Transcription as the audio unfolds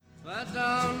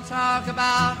talk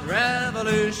about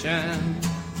revolution.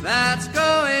 That's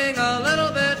going a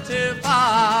little bit too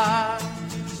far.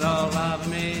 So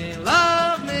love me,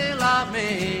 love me, love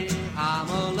me. I'm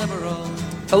a liberal.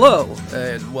 Hello,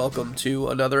 and welcome to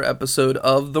another episode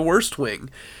of The Worst Wing,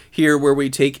 here where we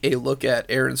take a look at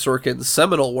Aaron Sorkin's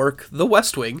seminal work, The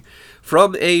West Wing,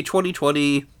 from a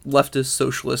 2020 leftist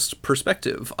socialist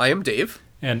perspective. I am Dave.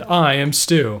 And I am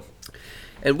Stu.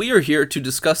 And we are here to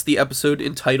discuss the episode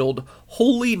entitled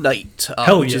Holy Night,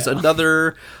 which is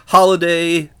another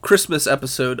holiday Christmas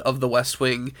episode of The West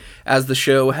Wing, as the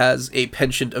show has a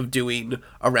penchant of doing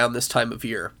around this time of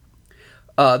year.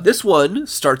 This one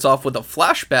starts off with a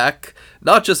flashback,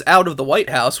 not just out of the White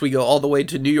House, we go all the way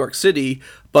to New York City,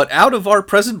 but out of our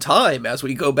present time as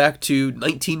we go back to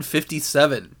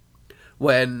 1957,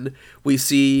 when we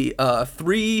see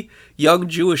three young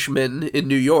Jewish men in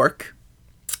New York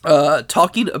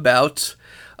talking about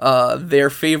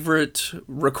their favorite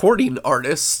recording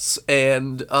artists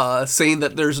and saying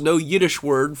that there's no Yiddish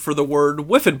word for the word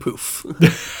whiffenpoof.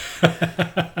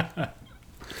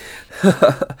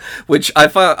 Which I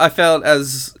found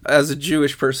as a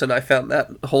Jewish person, I found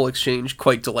that whole exchange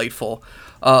quite delightful.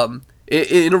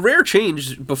 In a rare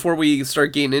change, before we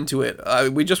start getting into it,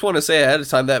 we just want to say ahead of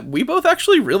time that we both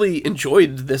actually really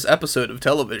enjoyed this episode of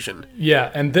television. Yeah,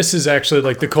 and this is actually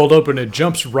like the cold open. It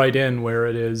jumps right in where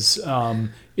it is.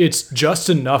 It's just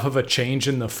enough of a change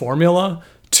in the formula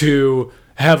to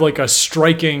have like a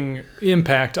striking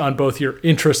impact on both your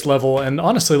interest level and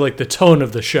honestly like the tone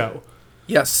of the show.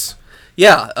 Yes.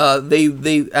 Yeah,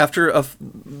 they after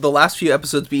the last few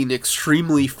episodes being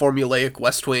extremely formulaic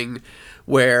West Wing,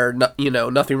 where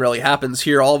nothing really happens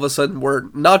here, all of a sudden we're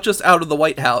not just out of the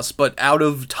White House, but out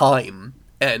of time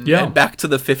and back to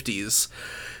the 50s.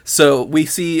 So we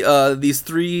see these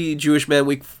three Jewish men.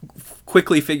 We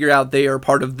quickly figure out they are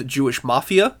part of the Jewish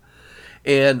mafia,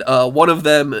 and one of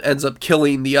them ends up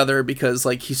killing the other because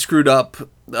he screwed up.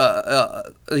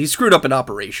 He screwed up an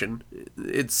operation.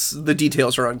 The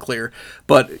details are unclear,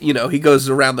 but he goes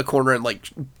around the corner and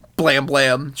blam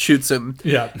blam shoots him.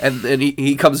 Yeah, and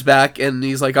he comes back and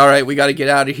he's like, all right, we got to get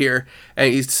out of here.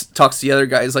 And he talks to the other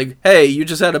guy. He's like, hey, you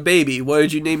just had a baby. What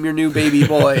did you name your new baby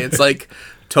boy? It's like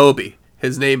Toby.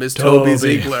 His name is Toby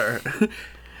Ziegler.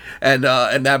 and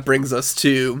that brings us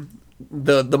to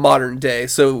the modern day.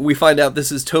 So we find out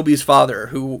this is Toby's father,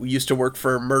 who used to work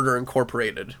for Murder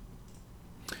Incorporated.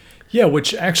 Yeah,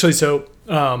 which actually,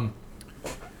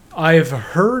 I've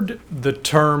heard the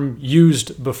term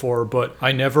used before, but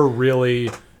I never really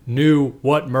knew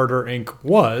what Murder Inc.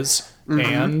 was. Mm-hmm.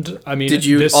 And I mean, did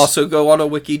you also go on a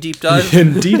wiki deep dive?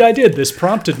 Indeed, I did. This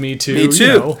prompted me to me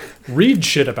too. Read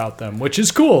shit about them, which is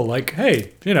cool. Like,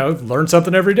 hey, learn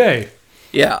something every day.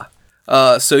 Yeah.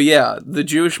 So the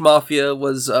Jewish mafia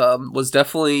was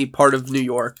definitely part of New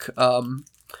York.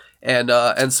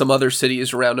 And some other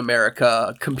cities around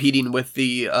America, competing with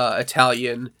the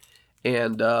Italian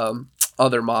and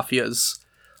other mafias.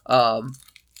 But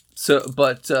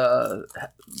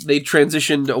they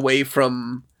transitioned away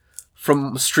from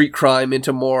street crime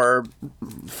into more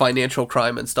financial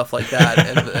crime and stuff like that,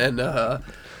 and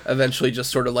eventually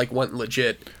just sort of went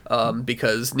legit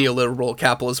because neoliberal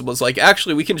capitalism was like,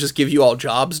 actually, we can just give you all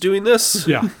jobs doing this.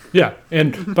 Yeah.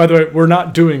 And by the way, we're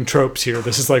not doing tropes here.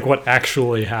 This is what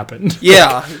actually happened.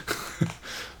 Yeah.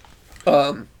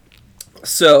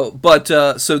 So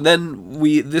then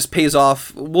this pays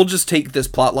off. We'll just take this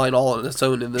plot line all on its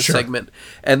own in this segment.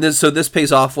 And this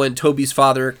pays off when Toby's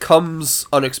father comes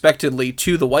unexpectedly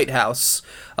to the White House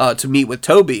to meet with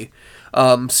Toby.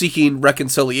 Seeking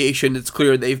reconciliation. It's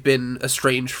clear they've been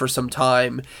estranged for some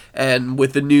time, and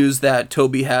with the news that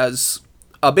Toby has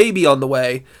a baby on the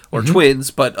way, or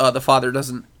twins, but the father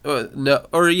doesn't know,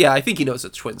 or I think he knows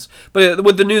it's twins, but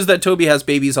with the news that Toby has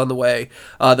babies on the way,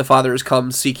 the father has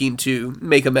come seeking to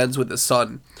make amends with his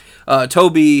son.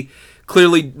 Toby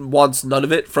clearly wants none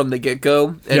of it from the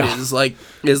get-go, and is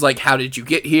like, how did you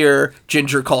get here?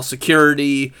 Ginger, call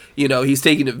security. He's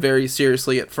taking it very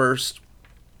seriously at first.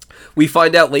 We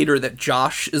find out later that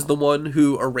Josh is the one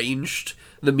who arranged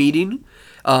the meeting,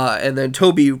 and then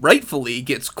Toby rightfully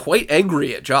gets quite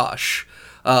angry at Josh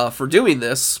for doing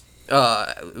this,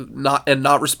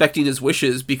 not respecting his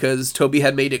wishes, because Toby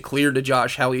had made it clear to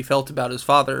Josh how he felt about his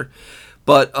father.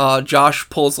 But Josh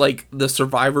pulls the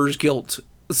survivor's guilt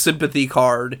sympathy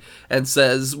card and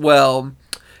says, well,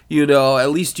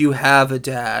 at least you have a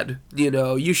dad.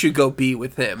 You should go be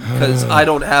with him, because I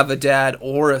don't have a dad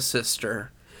or a sister.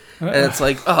 And it's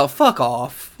like, oh, fuck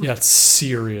off. Yeah,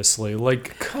 seriously.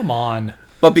 Come on.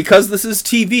 But because this is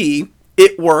TV,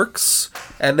 it works,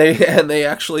 and they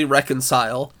actually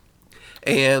reconcile.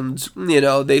 and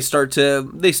they start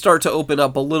to open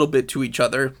up a little bit to each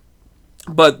other.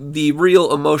 But the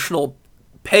real emotional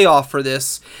payoff for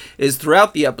this is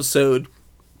throughout the episode,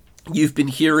 you've been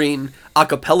hearing a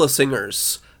cappella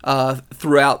singers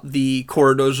throughout the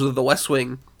corridors of the West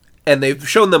Wing, and they've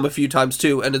shown them a few times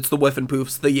too, and it's the Whiff and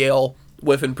Poofs, the Yale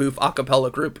Whiff and Poof a cappella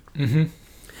group. Mm-hmm.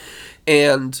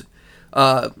 And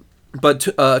but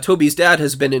Toby's dad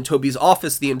has been in Toby's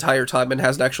office the entire time and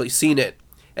hasn't actually seen it.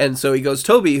 And so he goes,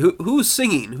 Toby, who's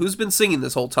singing? Who's been singing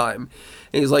this whole time?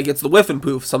 And he's like, it's the Whiff and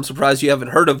Poofs. I'm surprised you haven't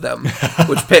heard of them,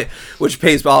 which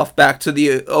pays off back to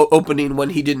the opening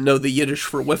when he didn't know the Yiddish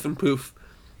for Whiff and Poof.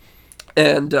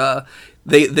 And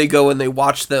they go and they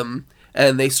watch them,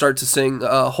 and they start to sing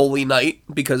Holy Night,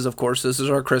 because, of course, this is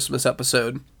our Christmas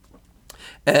episode.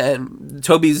 And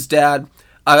Toby's dad,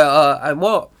 I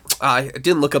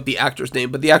didn't look up the actor's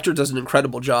name, but the actor does an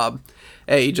incredible job.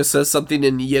 And he just says something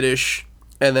in Yiddish,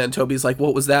 and then Toby's like,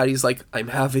 what was that? He's like, I'm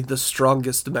having the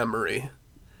strongest memory.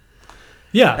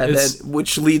 Yeah. And then,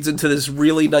 which leads into this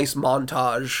really nice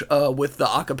montage with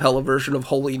the a cappella version of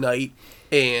Holy Night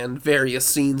and various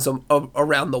scenes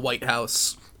around the White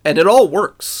House. And it all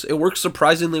works. It works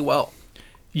surprisingly well.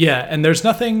 Yeah, and there's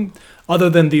nothing other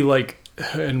than the,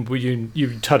 and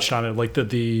you touched on it,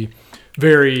 the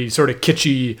very sort of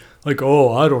kitschy,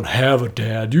 oh, I don't have a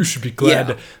dad, you should be glad.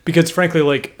 Yeah. Because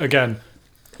frankly, again,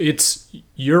 it's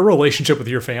your relationship with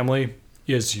your family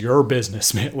is your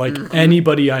business, man. Mm-hmm.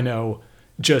 Anybody I know,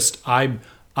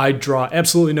 I draw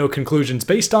absolutely no conclusions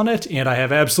based on it, and I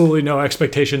have absolutely no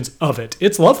expectations of it.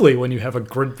 It's lovely when you have a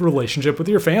good relationship with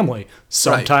your family.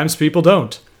 Sometimes people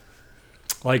don't.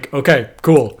 Okay,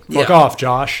 cool. Fuck off,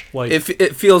 Josh.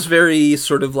 It feels very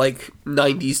sort of 90s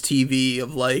TV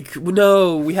of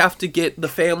no, we have to get the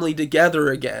family together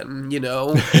again,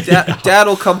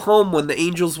 Dad'll come home when the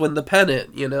Angels win the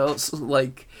pennant,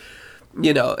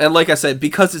 and like I said,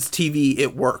 because it's TV,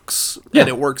 it works. Yeah. And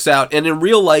it works out. And in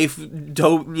real life,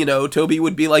 Toby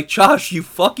would be like, Josh, you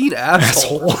fucking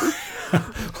asshole.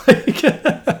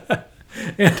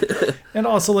 and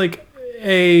also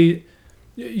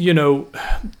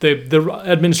the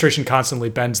administration constantly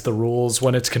bends the rules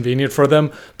when it's convenient for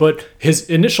them, but his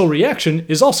initial reaction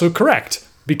is also correct,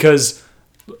 because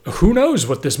who knows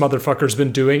what this motherfucker's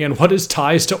been doing and what his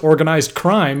ties to organized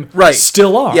crime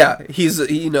still are. Yeah, he's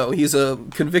a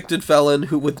convicted felon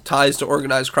who with ties to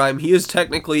organized crime. He is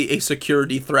technically a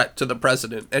security threat to the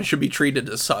president and should be treated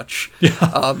as such.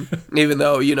 Yeah. Even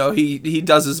though, he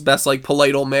does his best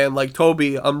polite old man,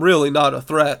 Toby, I'm really not a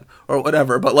threat or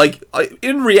whatever, but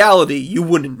in reality you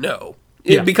wouldn't know.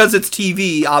 Because it's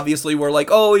TV, obviously we're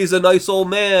oh, he's a nice old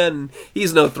man,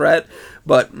 he's no threat.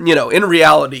 But, in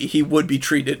reality, he would be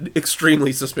treated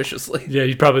extremely suspiciously. Yeah,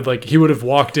 he'd probably, he would have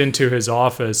walked into his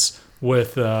office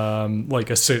with, an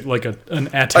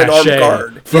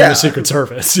attaché from the Secret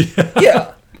Service.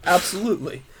 Yeah,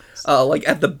 absolutely.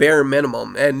 At the bare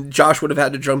minimum. And Josh would have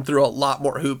had to jump through a lot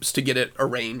more hoops to get it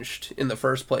arranged in the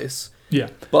first place. Yeah.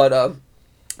 But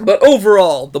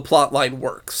overall, the plot line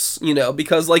works,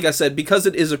 because, like I said, because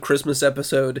it is a Christmas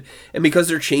episode, and because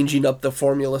they're changing up the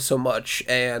formula so much,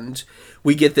 and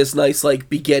we get this nice,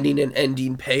 beginning and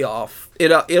ending payoff,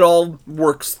 it all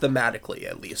works thematically,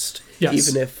 at least.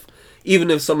 Yes. Even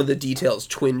if some of the details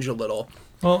twinge a little.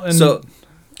 Well, and so,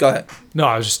 go ahead. No,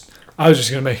 I was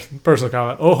just going to make a personal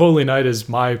comment. Oh, Holy Night is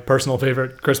my personal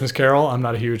favorite Christmas carol. I'm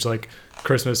not a huge,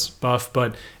 Christmas buff,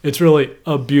 but it's really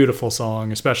a beautiful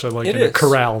song, especially a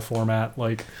chorale format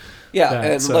like like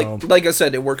I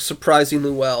said, it works surprisingly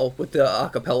well with the a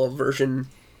cappella version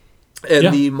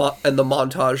and the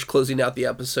montage closing out the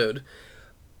episode.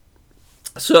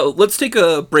 So let's take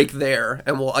a break there,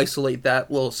 and we'll isolate that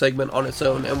little segment on its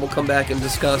own, and we'll come back and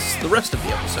discuss the rest of the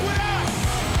episode.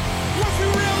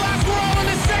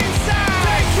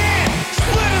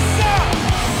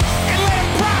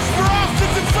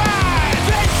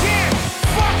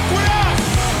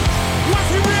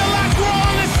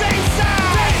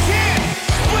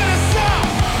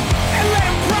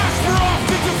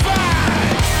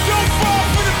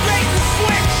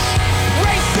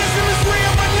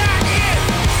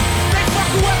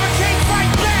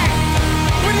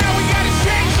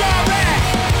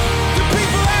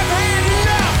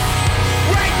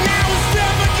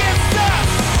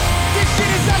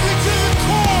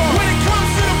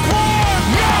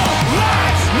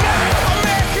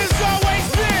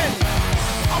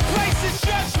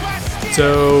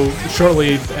 So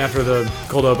shortly after the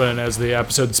cold open, as the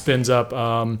episode spins up,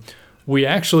 we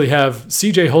actually have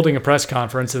CJ holding a press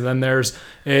conference, and then there's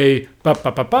a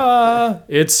ba-ba-ba-ba.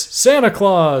 It's Santa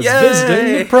Claus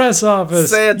visiting the press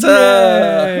office.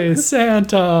 Santa! Yay,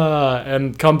 Santa!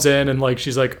 And comes in, and like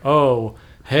she's like, oh,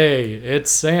 hey,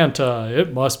 it's Santa.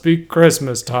 It must be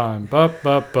Christmas time.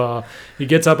 Ba-ba-ba. He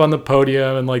gets up on the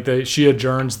podium, and like she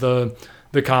adjourns the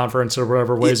conference or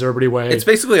whatever, ways everybody away. It's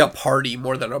basically a party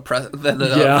more than a press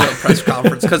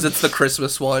conference, because it's the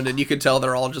Christmas one, and you can tell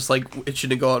they're all just like itching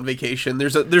to go on vacation.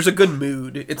 There's a good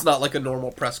mood. It's not like a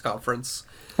normal press conference.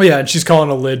 Yeah, and she's calling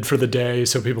a lid for the day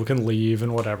so people can leave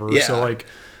and whatever. Yeah. So like,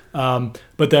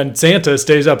 but then Santa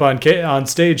stays up on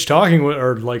stage talking with,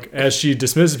 or like as she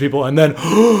dismisses people, and then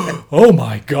oh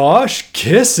my gosh,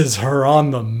 kisses her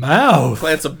on the mouth.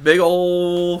 Plants a big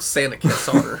old Santa kiss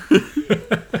on her.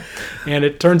 And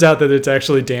it turns out that it's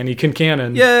actually Danny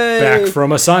Kincannon. Yay! Back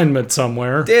from assignment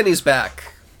somewhere. Danny's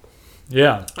back.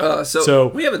 Yeah. So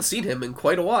we haven't seen him in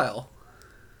quite a while.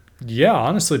 Yeah,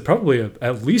 honestly, probably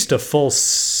at least a full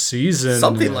season.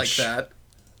 Something like that.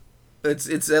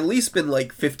 It's at least been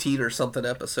like 15 or something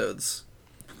episodes.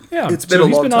 Yeah, it's been a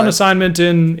long time. He's been on assignment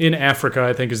in Africa,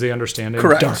 I think is the understanding.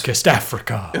 Correct. Darkest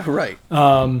Africa. Right.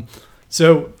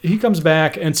 So he comes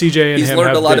back, and CJ and he's him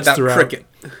learned have a lot bits about throughout. cricket.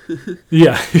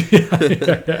 Yeah.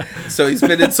 So he's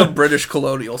been in some British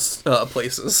colonial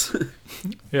places.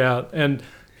 Yeah, and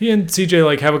he and CJ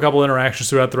like have a couple interactions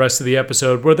throughout the rest of the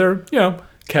episode where they're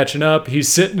catching up. He's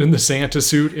sitting in the Santa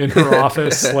suit in her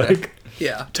office, like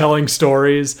telling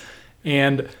stories,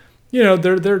 and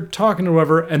they're talking or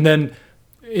whatever. And then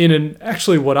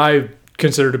actually what I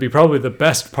consider to be probably the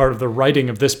best part of the writing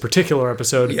of this particular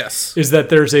episode is that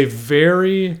there's a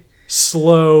very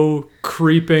slow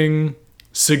creeping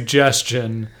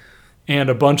suggestion and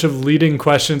a bunch of leading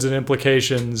questions and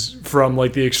implications from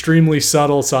like the extremely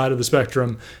subtle side of the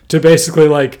spectrum to basically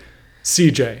like,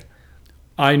 CJ,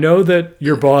 I know that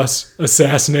your boss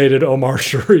assassinated Omar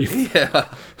Sharif.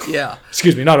 Yeah.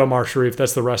 Excuse me, not Omar Sharif,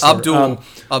 that's the wrestler.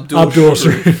 Abdul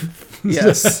Sharif.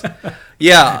 Yes.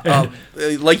 Yeah.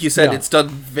 Like you said, it's done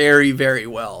very, very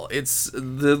well. It's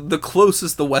the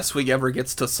closest the West Wing ever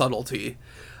gets to subtlety.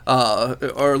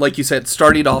 Or like you said,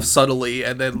 starting off subtly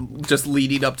and then just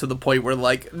leading up to the point where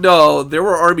like, no, there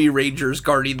were Army Rangers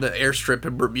guarding the airstrip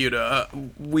in Bermuda.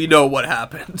 We know what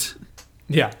happened.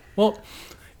 Yeah. Well,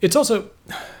 it's also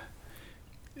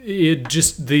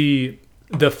the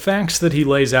facts that he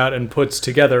lays out and puts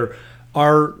together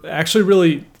are actually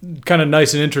really kind of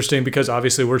nice and interesting, because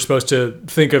obviously we're supposed to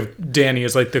think of Danny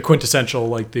as like the quintessential,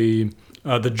 like the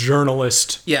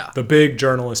journalist, the big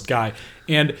journalist guy.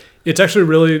 And it's actually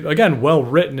really, again, well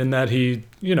written in that he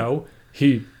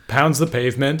pounds the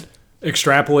pavement,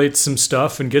 extrapolates some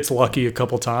stuff and gets lucky a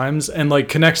couple times and like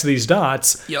connects these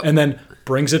dots and then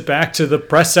brings it back to the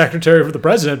press secretary for the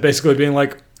president, basically being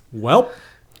like, well,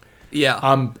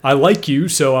 I like you,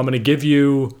 so I'm going to give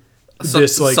you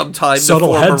this like sometime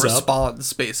subtle to form heads a up.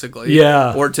 response, basically.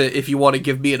 Yeah. Or if you want to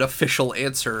give me an official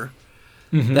answer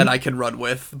that I can run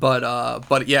with.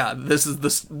 But yeah, this is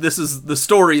the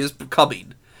story is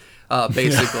coming,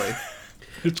 basically.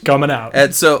 It's coming out.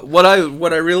 And so what I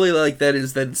really like that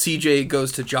is then CJ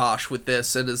goes to Josh with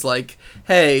this and is like,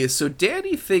 hey, so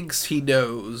Danny thinks he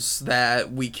knows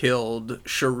that we killed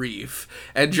Sharif.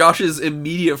 And Josh's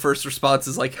immediate first response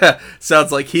is like,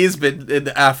 sounds like he's been in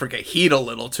the Africa heat a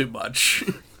little too much.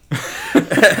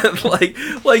 And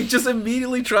like just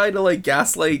immediately trying to like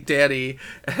gaslight Danny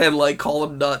and like call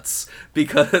him nuts,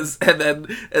 because and then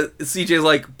CJ's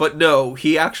like, but no,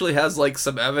 he actually has like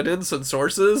some evidence and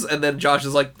sources, and then Josh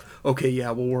is like, okay,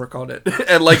 yeah, we'll work on it,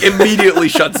 and like immediately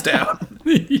shuts down.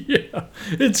 Yeah,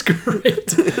 it's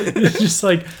great. It's just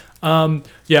like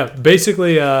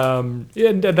basically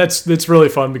that's really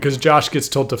fun, because Josh gets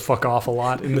told to fuck off a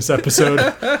lot in this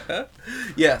episode.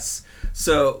 Yes.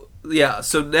 So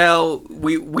now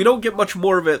we don't get much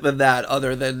more of it than that,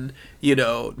 other than,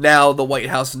 now the White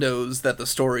House knows that the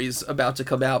story's about to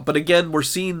come out. But again, we're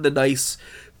seeing the nice,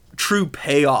 true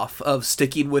payoff of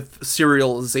sticking with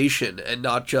serialization and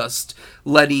not just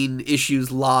letting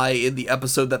issues lie in the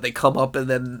episode that they come up and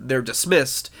then they're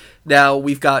dismissed. Now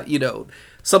we've got,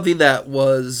 something that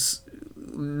was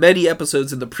many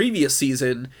episodes in the previous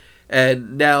season,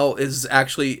 and now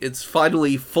it's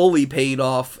finally fully paying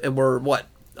off, and we're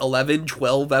 11,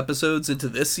 12 episodes into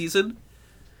this season.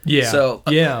 Yeah. So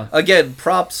again,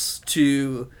 props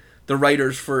to the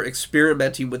writers for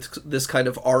experimenting with this kind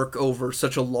of arc over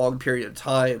such a long period of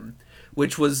time,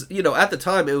 which was, at the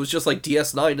time it was just like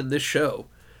DS9 in this show.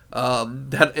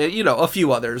 that, a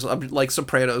few others, like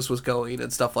Sopranos was going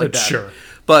and stuff like that. Sure.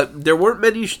 But there weren't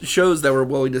many shows that were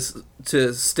willing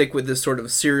to stick with this sort of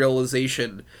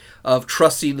serialization of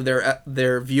trusting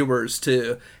their viewers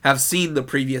to have seen the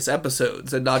previous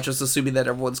episodes and not just assuming that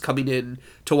everyone's coming in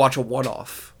to watch a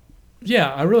one-off.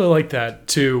 Yeah, I really like that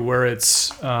too, where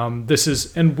it's I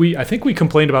think we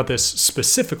complained about this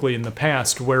specifically in the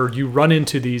past, where you run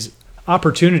into these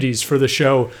opportunities for the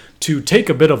show to take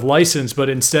a bit of license, but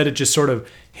instead it just sort of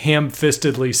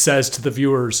ham-fistedly says to the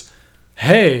viewers,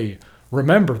 hey,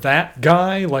 remember that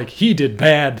guy? Like, he did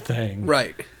bad thing.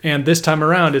 Right. And this time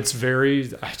around, it's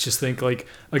I just think, like,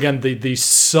 again, the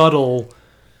subtle,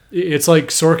 it's like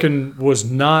Sorkin was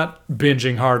not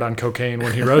binging hard on cocaine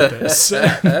when he wrote this.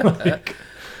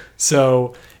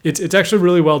 So it's actually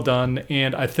really well done,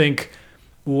 and I think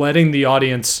letting the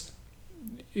audience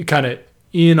kind of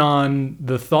in on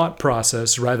the thought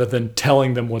process rather than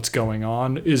telling them what's going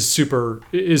on is super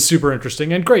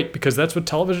interesting and great, because that's what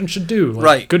television should do. Like,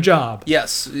 right. Good job.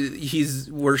 Yes,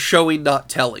 we're showing, not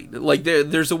telling. Like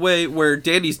there's a way where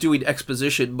Danny's doing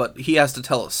exposition, but he has to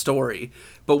tell a story,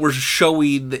 but we're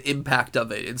showing the impact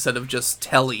of it instead of just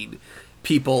telling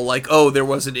people like, oh, there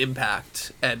was an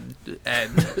impact, and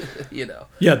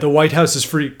Yeah, the White House is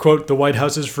quote, the White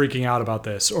House is freaking out about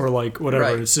this, or like whatever.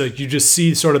 Right. It's like you just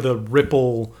see sort of the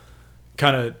ripple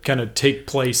kind of take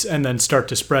place and then start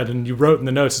to spread. And you wrote in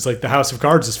the notes, it's like the House of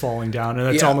Cards is falling down, and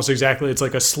that's almost exactly, it's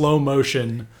like a slow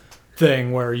motion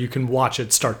thing where you can watch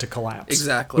it start to collapse.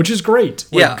 Exactly. Which is great.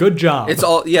 Like, good job. It's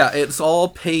all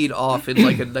paid off in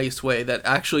like a nice way that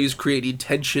actually is creating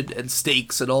tension and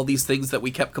stakes and all these things that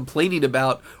we kept complaining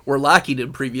about were lacking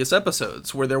in previous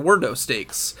episodes where there were no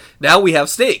stakes. Now we have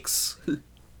stakes.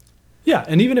 Yeah,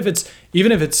 and even if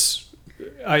it's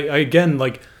again,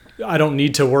 like, I don't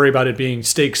need to worry about it being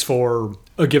stakes for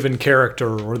a given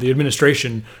character or the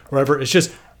administration or whatever. It's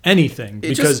just anything,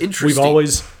 because we've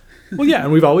always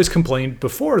and we've always complained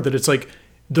before that it's like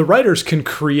the writers can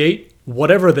create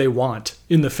whatever they want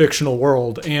in the fictional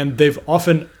world, and they've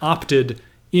often opted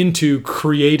into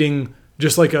creating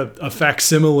just like a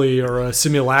facsimile or a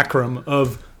simulacrum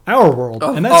of our world,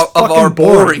 and that's of our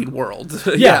boring. boring world.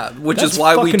 Yeah, which is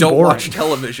why we don't watch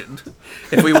television.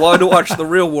 If we wanted to watch the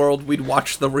real world, we'd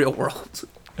watch the real world.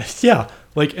 Yeah,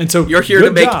 like, and so you're here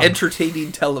to make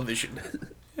entertaining television.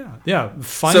 Yeah.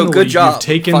 Finally, so good job. You've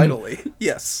taken, finally,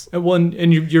 yes.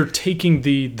 And you're taking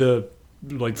the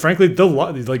like, frankly,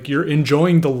 like, you're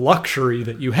enjoying the luxury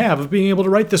that you have of being able to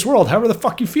write this world however the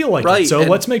fuck you feel like. Right. It. So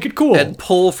let's make it cool and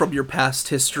pull from your past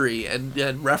history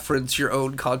and reference your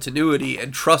own continuity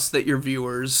and trust that your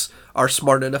viewers are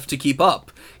smart enough to keep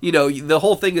up. The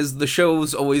whole thing is the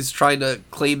show's always trying to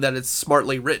claim that it's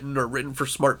smartly written or written for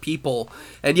smart people,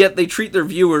 and yet they treat their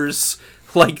viewers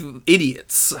like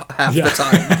idiots half the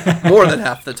time. More than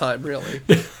half the time, really.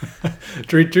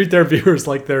 treat their viewers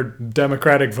like they're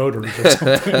Democratic voters or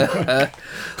something.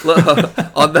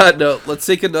 On that note, let's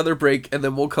take another break, and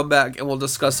then we'll come back and we'll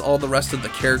discuss all the rest of the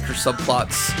character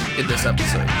subplots in this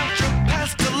episode.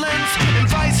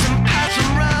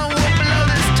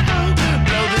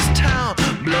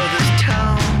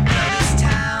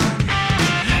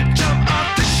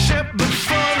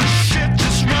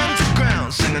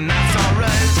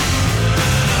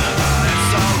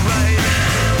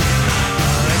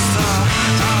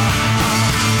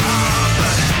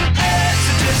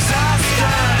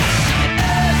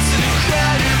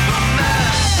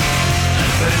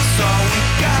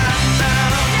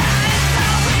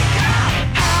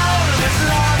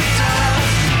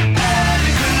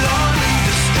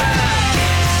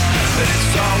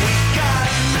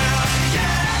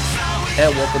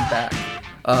 And welcome back.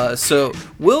 So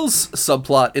Will's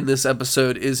subplot in this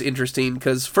episode is interesting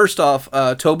because, first off,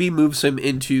 Toby moves him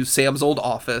into Sam's old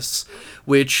office,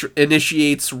 which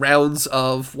initiates rounds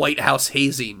of White House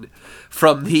hazing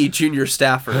from the junior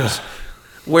staffers,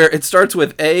 where it starts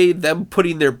with them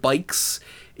putting their bikes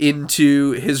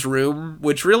into his room,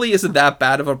 which really isn't that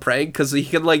bad of a prank because he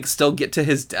can like still get to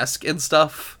his desk and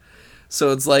stuff.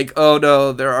 So it's like, oh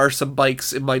no, there are some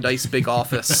bikes in my nice big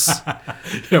office.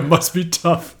 Yeah, it must be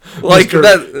tough. Like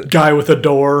Mr. that guy with a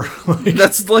door.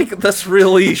 That's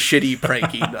really shitty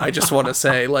pranking. I just want to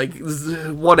say, like,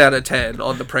 1 out of 10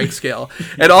 on the prank scale.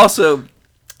 And also,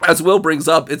 as Will brings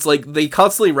up, it's like they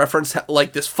constantly reference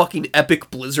like this fucking epic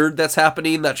blizzard that's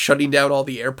happening, that's shutting down all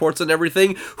the airports and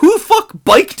everything. Who the fuck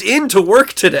biked into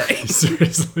work today?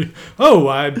 Seriously. Oh,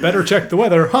 I better check the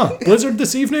weather. Huh, blizzard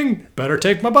this evening? Better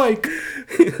take my bike.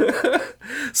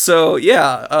 So,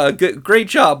 yeah, great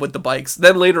job with the bikes.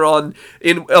 Then later on,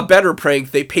 in a better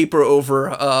prank, they paper over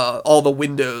all the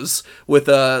windows with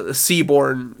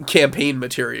Seaborn campaign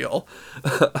material.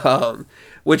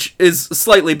 Which is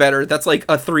slightly better. That's like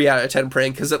a 3 out of 10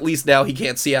 prank, because at least now he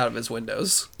can't see out of his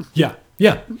windows. Yeah.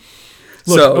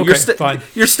 Look, So okay, fine.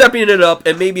 You're stepping it up,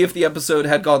 and maybe if the episode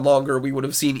had gone longer, we would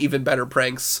have seen even better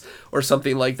pranks or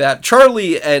something like that.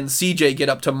 Charlie and CJ get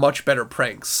up to much better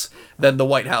pranks than the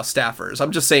White House staffers.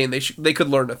 I'm just saying they could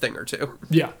learn a thing or two.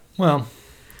 Yeah, well.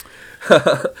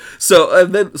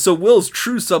 So Will's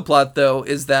true subplot, though,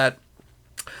 is that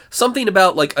something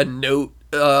about like a note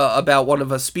about one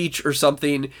of a speech or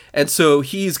something, and so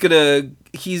him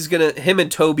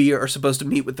and Toby are supposed to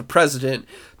meet with the president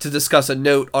to discuss a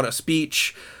note on a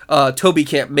speech. Toby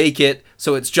can't make it,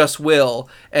 so it's just Will,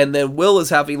 and then Will is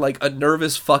having like a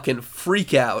nervous fucking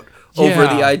freak out over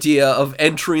the idea of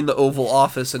entering the Oval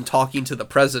Office and talking to the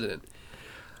president.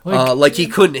 Like he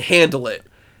couldn't handle it.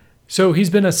 So he's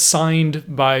been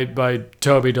assigned by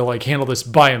Toby to like handle this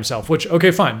by himself, which,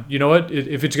 okay, fine. You know what?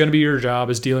 If it's going to be your job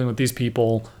is dealing with these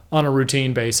people on a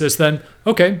routine basis, then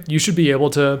okay, you should be able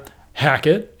to hack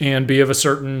it and be of a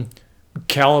certain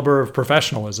caliber of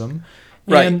professionalism.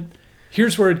 Right. And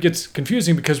here's where it gets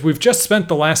confusing, because we've just spent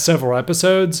the last several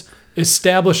episodes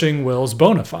establishing Will's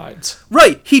bona fides.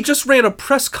 Right. He just ran a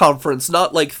press conference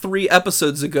not like 3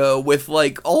 episodes ago with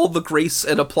like all the grace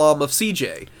and aplomb of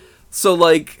CJ. So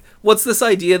like, what's this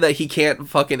idea that he can't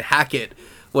fucking hack it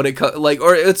when it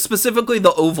or it's specifically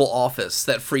the Oval Office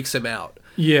that freaks him out.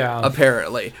 Yeah.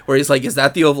 Apparently. Where he's like, is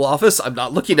that the Oval Office? I'm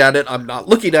not looking at it.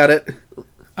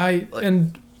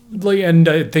 And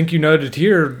I think you noted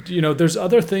here, there's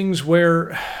other things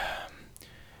where,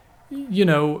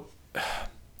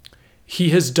 he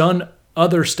has done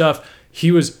other stuff.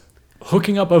 He was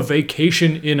hooking up a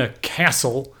vacation in a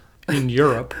castle in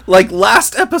Europe. Like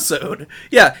last episode.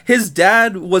 Yeah, his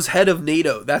dad was head of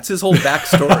NATO. That's his whole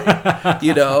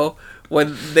backstory.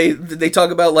 When they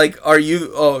talk about like, are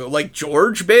you like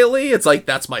George Bailey? It's like,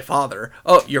 that's my father.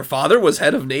 Oh, your father was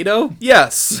head of NATO?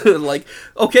 Yes. Like,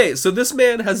 okay, so this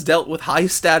man has dealt with high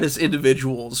status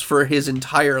individuals for his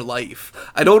entire life.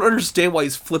 I don't understand why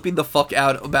he's flipping the fuck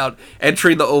out about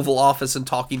entering the Oval Office and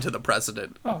talking to the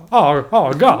president.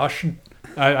 Oh gosh.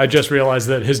 I just realized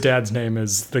that his dad's name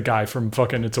is the guy from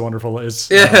fucking It's a Wonderful Life.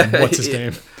 What's his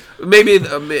name? Maybe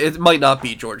it might not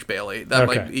be George Bailey. That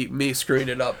Okay. might be me screwing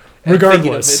it up.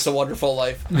 Regardless. It's a Wonderful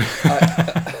Life.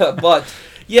 But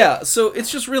yeah, so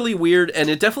it's just really weird, and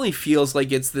it definitely feels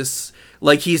like it's this,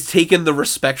 like he's taken the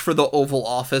respect for the Oval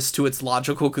Office to its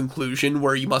logical conclusion,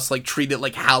 where you must like treat it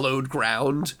like hallowed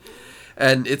ground.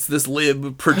 And it's this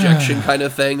lib projection kind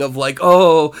of thing of like,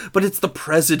 oh, but it's the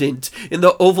president in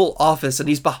the Oval Office, and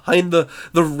he's behind the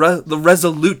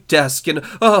Resolute desk, and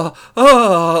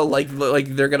like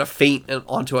they're gonna faint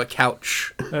onto a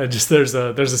couch. There's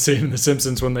a scene in The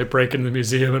Simpsons when they break into the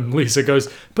museum, and Lisa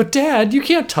goes, "But Dad, you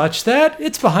can't touch that.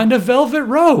 It's behind a velvet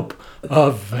rope."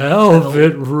 A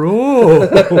velvet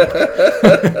rope.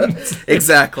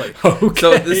 Exactly. Okay.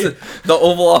 So the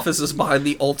Oval Office is behind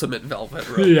the ultimate velvet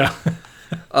rope. Yeah.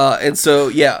 And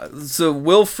so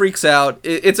Will freaks out.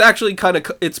 It's actually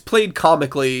it's played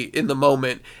comically in the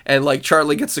moment, and like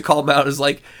Charlie gets to call him out as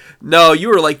like, no, you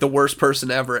were like the worst person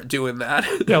ever at doing that.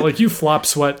 Yeah, like you flop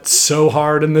sweat so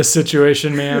hard in this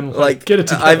situation, man. Like get it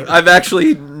together. I've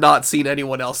actually not seen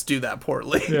anyone else do that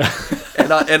poorly. Yeah.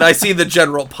 and I see the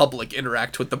general public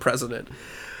interact with the president.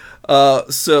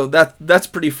 So that's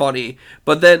pretty funny.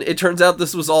 But then it turns out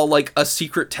this was all like a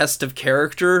secret test of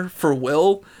character for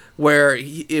Will, where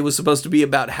it was supposed to be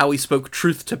about how he spoke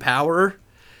truth to power.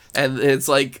 And it's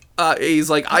like, he's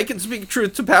like, I can speak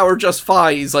truth to power just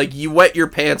fine. He's like, you wet your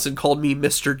pants and called me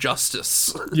Mr.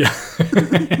 Justice. Yeah.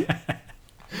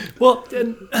 Well,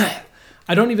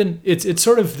 I don't even, it's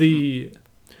sort of the,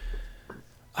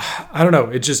 I don't know.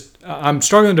 It just, I'm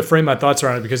struggling to frame my thoughts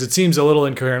around it because it seems a little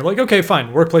incoherent. Like, okay,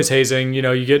 fine. Workplace hazing,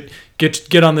 you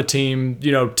get on the team,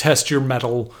 test your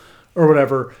mettle or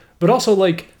whatever. But also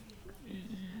like,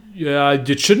 yeah,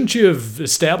 shouldn't you have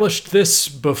established this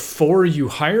before you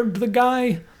hired the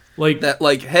guy? Like that,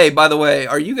 like, hey, by the way,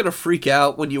 are you gonna freak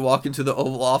out when you walk into the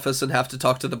Oval Office and have to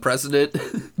talk to the president?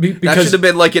 Because that should have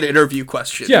been like an interview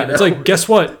question. Yeah, it's like, guess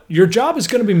what? Your job is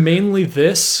going to be mainly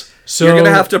this. So you're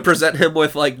gonna have to present him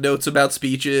with like notes about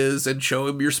speeches and show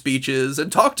him your speeches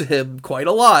and talk to him quite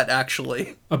a lot,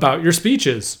 actually, about your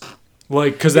speeches.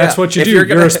 Like, because that's what you if do.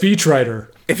 You're a speechwriter.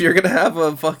 If you're gonna have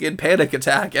a fucking panic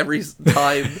attack every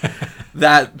time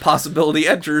that possibility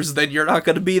enters, then you're not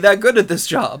gonna be that good at this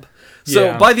job.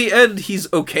 So by the end,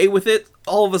 he's okay with it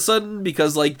all of a sudden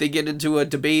because, like, they get into a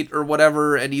debate or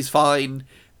whatever, and he's fine.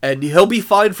 And he'll be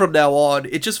fine from now on.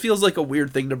 It just feels like a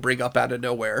weird thing to bring up out of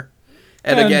nowhere.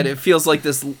 And again, it feels like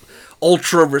this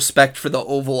ultra respect for the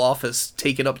Oval Office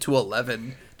taken up to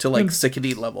 11 to, like,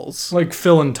 sickening levels. Like,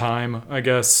 filling time, I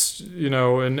guess,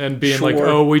 and being like,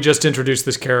 oh, we just introduced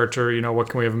this character, what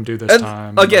can we have him do this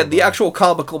time? Again, the actual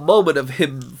comical moment of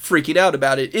him freaking out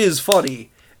about it is funny.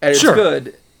 And it's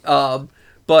good.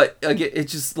 But, again,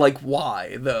 it's just like,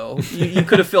 why, though? You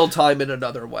could have filled time in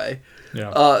another way.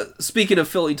 Yeah. Speaking of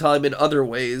filling time in other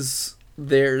ways,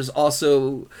 there's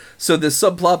also... So this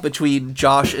subplot between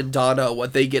Josh and Donna,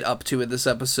 what they get up to in this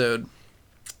episode,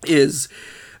 is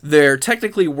they're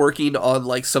technically working on,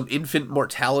 like, some infant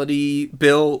mortality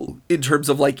bill in terms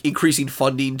of, like, increasing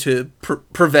funding to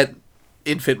prevent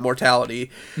infant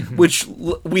mortality, which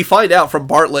we find out from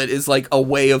Bartlett is, like, a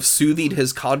way of soothing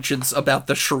his conscience about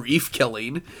the Sharif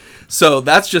killing. So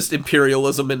that's just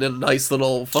imperialism in a nice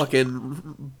little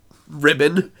fucking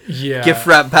ribbon gift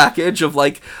wrap package of,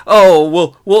 like,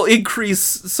 oh, we'll increase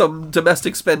some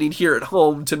domestic spending here at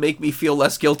home to make me feel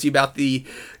less guilty about the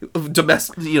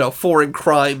domestic, foreign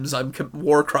crimes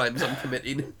war crimes I'm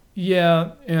committing.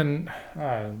 Yeah, and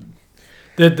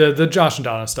the Josh and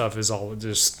Donna stuff is all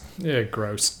just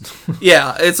gross.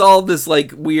 Yeah, it's all this,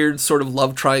 like, weird sort of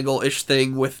love triangle-ish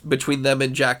thing between them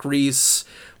and Jack Reese,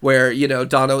 where,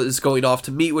 Donna is going off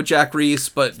to meet with Jack Reese,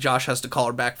 but Josh has to call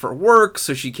her back for work,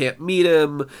 so she can't meet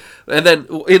him. And then,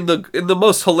 in the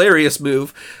most hilarious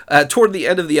move, toward the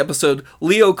end of the episode,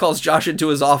 Leo calls Josh into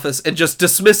his office and just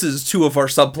dismisses two of our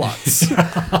subplots.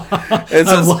 And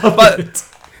says, I love it.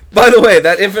 By the way,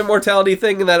 that infant mortality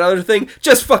thing and that other thing,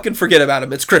 just fucking forget about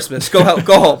him. It's Christmas. Go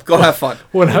home. Go have fun.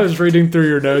 When I was reading through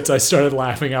your notes, I started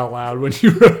laughing out loud when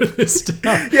you wrote this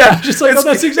down. Yeah. Just like,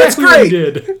 that's exactly what he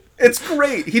did. It's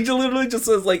great. He literally just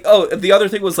says, like, oh, the other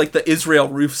thing was, like, the Israel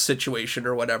roof situation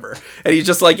or whatever. And he's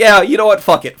just like, yeah, you know what?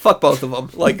 Fuck it. Fuck both of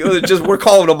them. Like, we're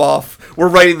calling them off. We're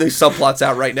writing these subplots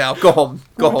out right now. Go home.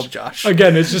 Go home, Josh.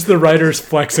 Again, it's just the writers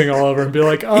flexing all over and be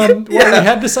like, well, we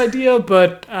had this idea,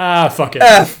 but, fuck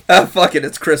it. Fuck it.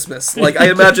 It's Christmas. Like,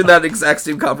 I imagine that exact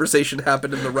same conversation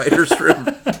happened in the writer's room.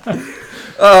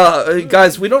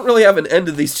 Guys, we don't really have an end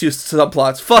to these two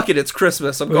subplots. Fuck it, it's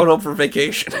Christmas. I'm going home for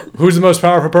vacation. Who's the most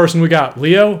powerful person we got?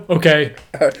 Leo? Okay.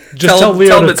 Just tell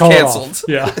Leo to call canceled. Off.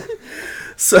 Yeah.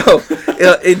 So,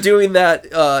 in doing that,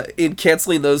 in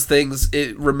canceling those things,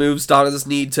 it removes Donna's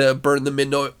need to burn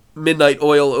the midnight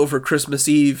oil over Christmas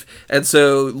Eve, and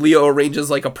so Leo arranges,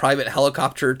 like, a private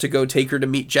helicopter to go take her to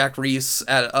meet Jack Reese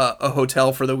at a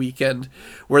hotel for the weekend,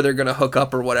 where they're gonna hook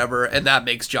up or whatever, and that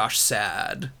makes Josh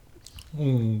sad.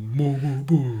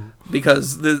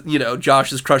 Because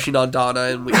Josh is crushing on Donna,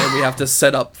 and we have to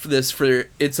set up this for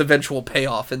its eventual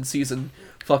payoff in season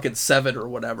fucking 7 or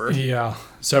whatever. Yeah,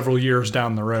 several years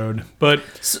down the road.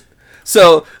 But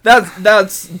so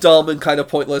that's dumb and kind of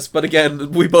pointless. But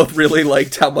again, we both really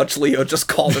liked how much Leo just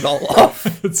called it all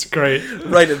off. It's great,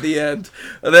 right at the end.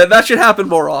 And then that should happen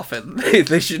more often.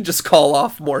 They should just call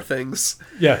off more things.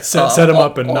 Yeah, set him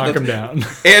up and knock him down.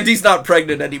 Andy's not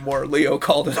pregnant anymore. Leo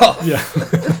called it off.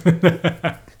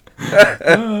 Yeah.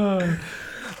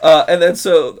 And then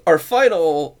so our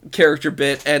final character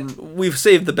bit, and we've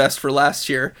saved the best for last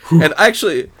year. And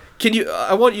actually,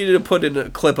 I want you to put in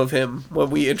a clip of him when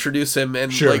we introduce him,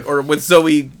 and sure. or with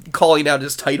Zoe calling out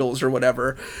his titles or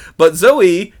whatever. But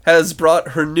Zoe has brought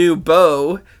her new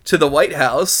beau to the White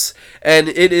House, and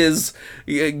it is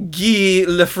Guy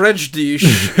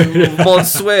Lefrench-Duche,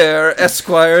 Monsieur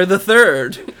Esquire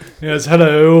III. Yes,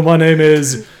 hello, my name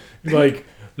is, like,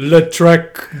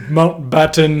 Lautrec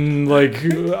Mountbatten, like,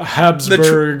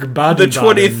 Habsburg, Baden-Baden. The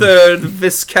 23rd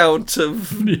Viscount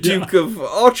of Duke of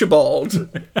Archibald.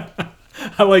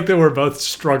 I like that we're both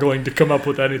struggling to come up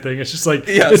with anything. It's just like,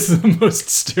 it's the most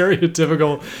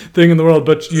stereotypical thing in the world.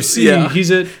 But you see,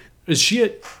 is she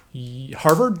at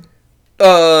Harvard?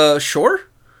 Sure.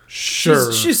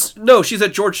 Sure. She's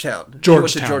at Georgetown. She went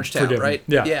to Georgetown, right?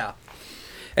 Yeah. Yeah.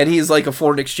 And he's like a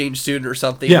foreign exchange student or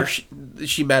something. Yeah. Or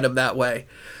she met him that way.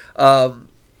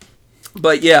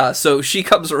 But yeah, so she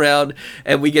comes around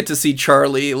and we get to see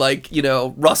Charlie, like,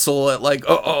 Russell at, like,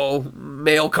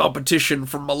 male competition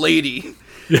from a lady.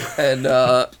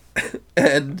 Yeah.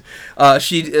 And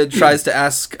she tries to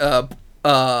ask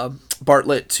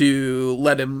Bartlett to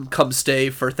let him come stay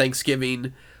for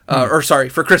Thanksgiving or sorry,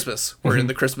 for Christmas. We're in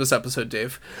the Christmas episode,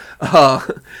 Dave.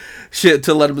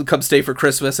 To let him come stay for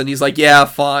Christmas, and he's like, yeah,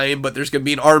 fine, but there's gonna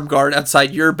be an armed guard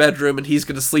outside your bedroom, and he's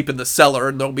gonna sleep in the cellar,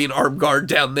 and there'll be an armed guard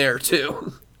down there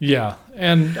too. Yeah,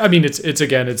 and I mean, it's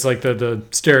like the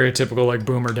stereotypical like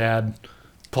boomer dad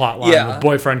plotline, Yeah. with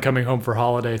boyfriend coming home for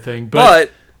holiday thing,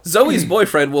 But Zoe's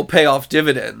boyfriend will pay off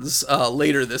dividends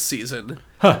later this season.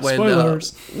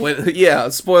 Spoilers.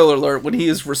 Spoiler alert, when he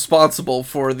is responsible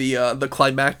for the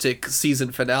climactic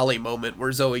season finale moment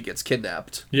where Zoe gets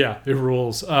kidnapped. Yeah, it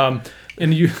rules. And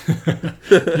you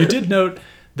you did note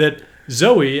that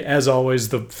Zoe, as always,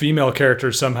 the female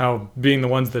characters somehow being the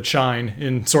ones that shine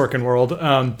in Sorkin world,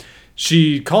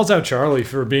 she calls out Charlie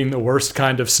for being the worst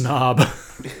kind of snob.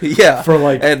 Yeah. For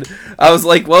and I was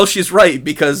like, well, she's right,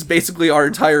 because basically our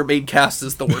entire main cast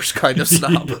is the worst kind of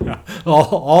snob. Yeah.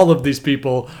 All of these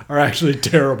people are actually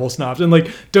terrible snobs. And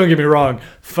like, don't get me wrong,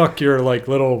 fuck your like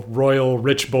little royal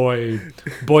rich boyfriend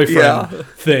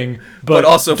thing. But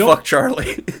also fuck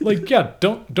Charlie. Like, yeah,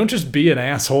 don't just be an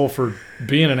asshole for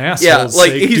being an asshole. Yeah,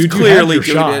 like sake. he's Dude, clearly you had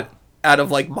your doing shot. it out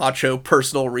of like macho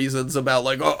personal reasons about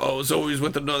like, Zoe's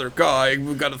with another guy,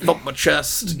 we've got to thump my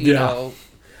chest, you know.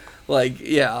 Like,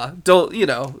 yeah, don't, you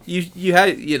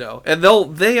had, and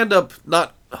they end up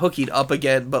not hooking up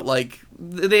again, but like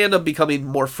they end up becoming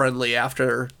more friendly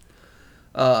after.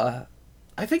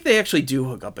 I think they actually do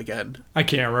hook up again. I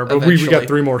can't remember, but we got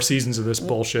 3 more seasons of this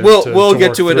bullshit. We'll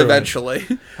get to it eventually.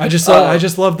 I just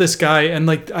love this guy, and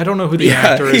like I don't know who the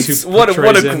actor is. Who what a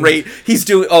him. Great he's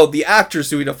doing. the actor's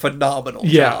doing a phenomenal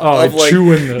job. Of like,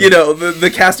 chewing the... the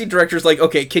casting director's like,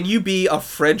 okay, can you be a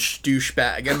French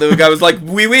douchebag? And the guy was like,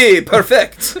 oui,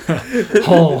 perfect.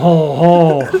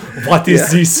 What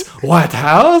is this White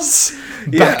House?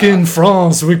 Back in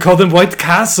France, we call them White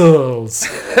Castles.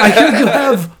 I hear you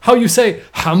have, how you say,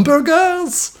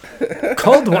 hamburgers?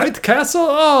 Called White Castle?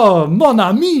 Oh, mon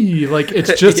ami. Like,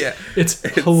 it's just, it's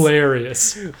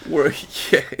hilarious.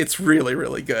 It's really,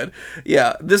 really good.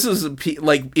 Yeah, this is in peak,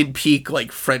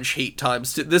 like, French hate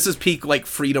times. This is peak, like,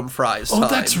 freedom fries time. Oh,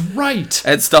 that's right.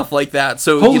 And stuff like that.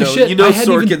 So, Holy shit, I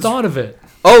hadn't Sorkin's... even thought of it.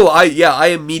 I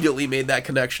immediately made that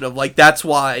connection of like, that's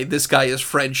why this guy is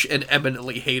French and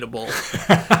eminently hateable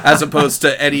as opposed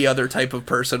to any other type of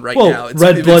person now. It's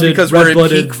because we're in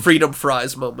peak freedom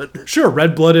fries moment. Sure,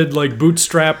 red-blooded, like,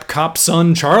 bootstrap cop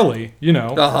son Charlie,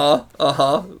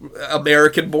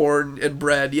 American born and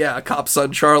bred, cop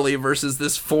son Charlie versus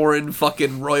this foreign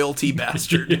fucking royalty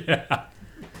bastard. Yeah.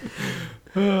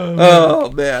 Oh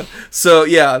man. So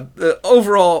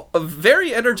overall a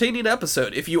very entertaining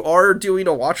episode. If you are doing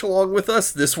a watch along with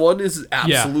us, this one is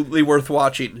absolutely worth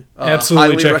watching.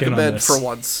 Absolutely highly recommend for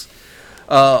once.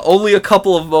 Only a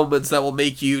couple of moments that will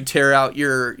make you tear out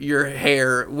your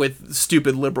hair with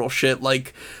stupid liberal shit,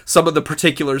 like some of the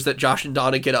particulars that Josh and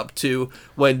Donna get up to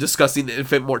when discussing the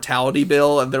infant mortality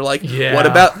bill, and they're like, what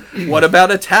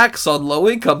about a tax on low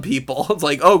income people? It's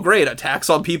like, oh great, a tax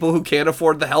on people who can't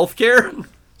afford the health care?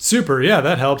 Super, yeah,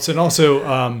 that helps. And also,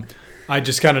 I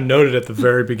just kind of noted at the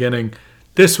very beginning,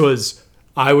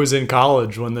 I was in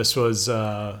college when this was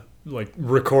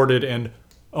recorded, and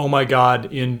oh my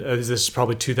god, this is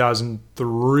probably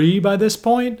 2003 by this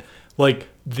point, like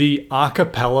the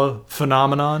acapella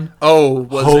phenomenon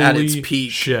was at its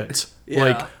peak. Shit.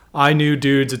 Like, I knew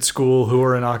dudes at school who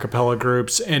were in acapella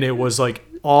groups, and it was like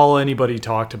all anybody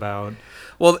talked about.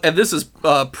 Well, and this is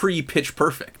pre-Pitch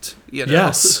Perfect,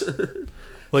 Yes.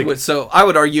 Like, so I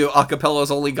would argue acapella's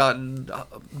only gotten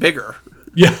bigger.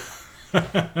 Yeah.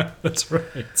 That's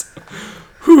right.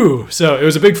 Whew. So it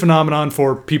was a big phenomenon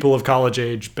for people of college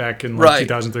age back in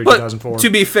 2003, 2004. To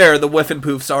be fair, the Whiff and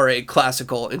Poofs are a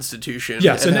classical institution.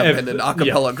 Yes, and have been an a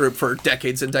cappella group for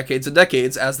decades and decades and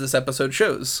decades, as this episode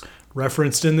shows.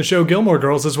 Referenced in the show Gilmore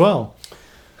Girls as well.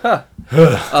 Huh.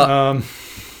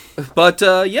 But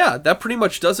that pretty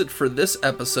much does it for this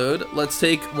episode. Let's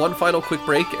take one final quick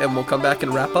break, and we'll come back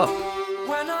and wrap up.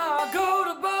 When I go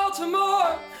to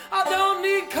Baltimore, I don't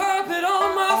need carpet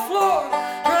on my floor.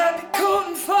 Grab your coat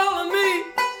and follow me.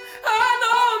 I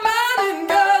know a man in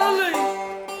Galilee.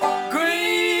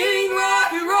 Green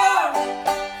rocky road,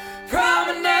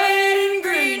 promenade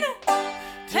green.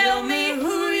 Tell me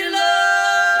who you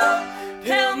love.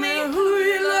 Tell me who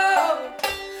you love.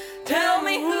 Tell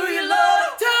me who you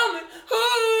love. Tell me who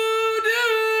do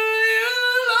you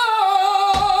love.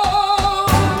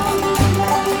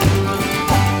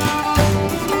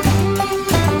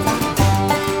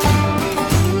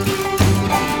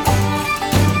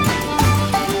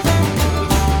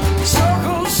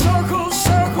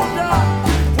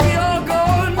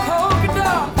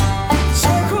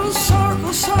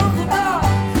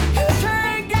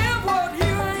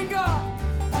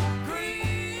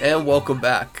 And welcome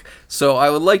back. So I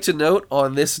would like to note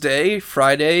on this day,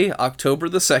 Friday, October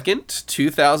the 2nd,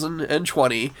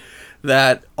 2020,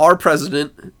 that our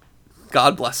president,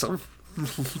 God bless him,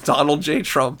 Donald J.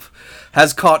 Trump,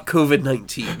 has caught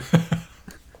COVID-19.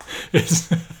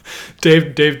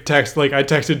 Dave I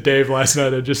texted Dave last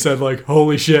night and just said, like,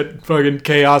 holy shit, fucking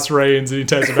chaos reigns, and he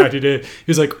texted back to Dave.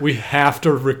 He's like, we have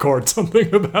to record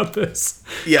something about this.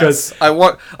 Yes, I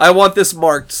want this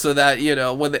marked so that, you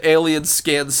know, when the aliens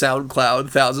scan SoundCloud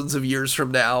thousands of years from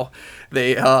now,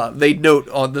 they note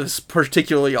on this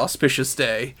particularly auspicious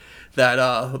day that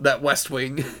that West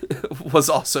Wing was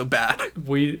also bad.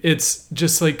 It's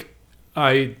just like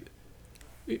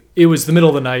it was the middle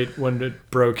of the night when it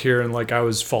broke here, and like I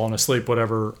was falling asleep,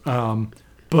 whatever.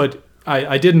 But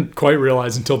I didn't quite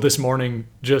realize until this morning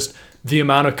just the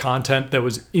amount of content that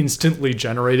was instantly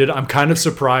generated. I'm kind of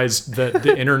surprised that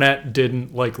the internet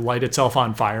didn't like light itself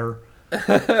on fire,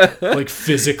 like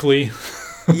physically.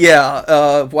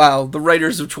 Yeah, wow. The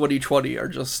writers of 2020 are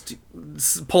just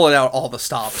pulling out all the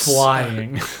stops.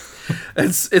 Flying.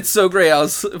 It's so great. I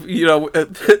was, you know,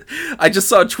 I just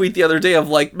saw a tweet the other day of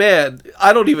like, man,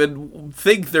 I don't even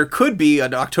think there could be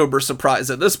an October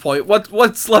surprise at this point.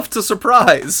 What's left to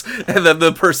surprise? And then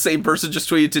the same person just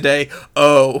tweeted today,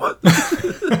 oh.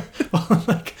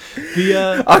 Like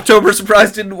the October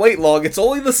surprise didn't wait long. It's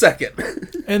only the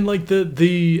 2nd. And like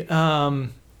the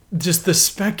just the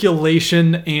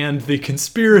speculation and the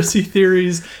conspiracy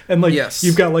theories, and like yes.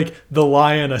 You've got like the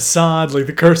lion Assad, like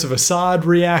the curse of Assad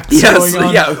reacts yes, going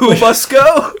on. Yeah, who like, must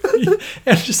go?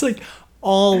 And just like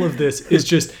all of this is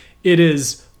just, it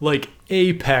is like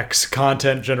apex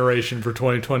content generation for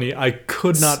 2020. I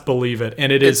could not believe it,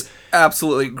 and it's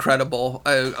absolutely incredible.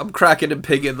 I'm cracking and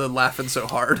pigging and laughing so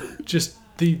hard. Just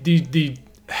the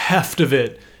heft of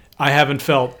it. I haven't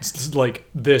felt like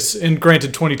this, and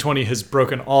granted 2020 has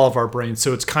broken all of our brains,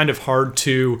 so it's kind of hard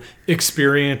to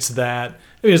experience that.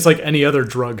 I mean, it's like any other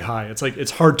drug high. It's like,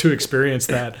 it's hard to experience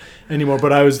that anymore,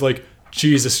 but I was like,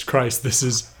 Jesus Christ, this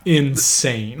is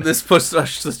insane. This puts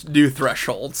us to new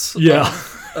thresholds. Yeah.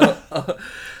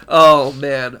 Oh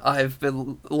man, I've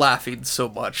been laughing so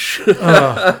much.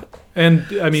 And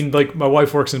I mean, like, my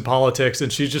wife works in politics,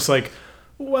 and she's just like,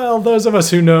 well, those of us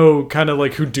who know, kind of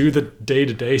like, who do the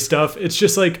day-to-day stuff, it's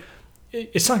just like,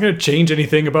 it's not going to change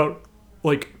anything about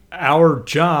like our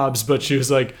jobs. But she was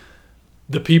like,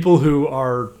 the people who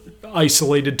are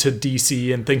isolated to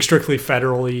DC and think strictly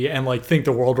federally and like think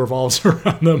the world revolves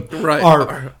around them, right,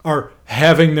 are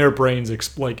having their brains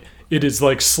like, it is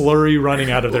like slurry running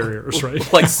out of their ears,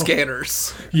 right? Like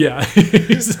scanners. Yeah,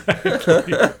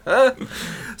 exactly.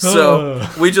 So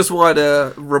we just want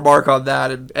to remark on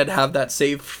that and have that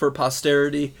saved for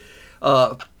posterity.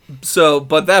 But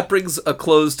that brings a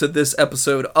close to this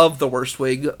episode of The Worst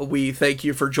Wing. We thank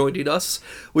you for joining us.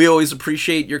 We always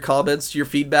appreciate your comments, your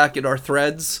feedback in our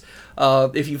threads.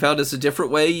 If you found us a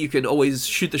different way, you can always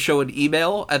shoot the show an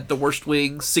email at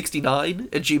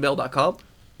theworstwing69@gmail.com.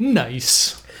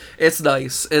 Nice. It's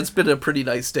nice. It's been a pretty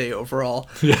nice day overall.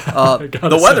 Yeah,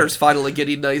 the weather's finally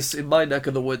getting nice in my neck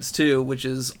of the woods too, which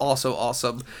is also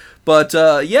awesome. But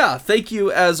yeah, thank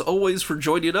you as always for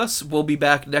joining us. We'll be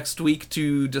back next week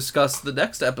to discuss the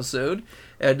next episode.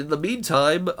 And in the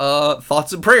meantime,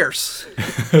 thoughts and prayers.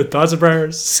 Thoughts and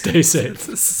prayers. Stay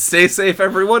safe. Stay safe,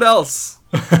 everyone else.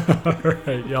 All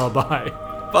right, y'all. Bye.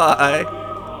 Bye.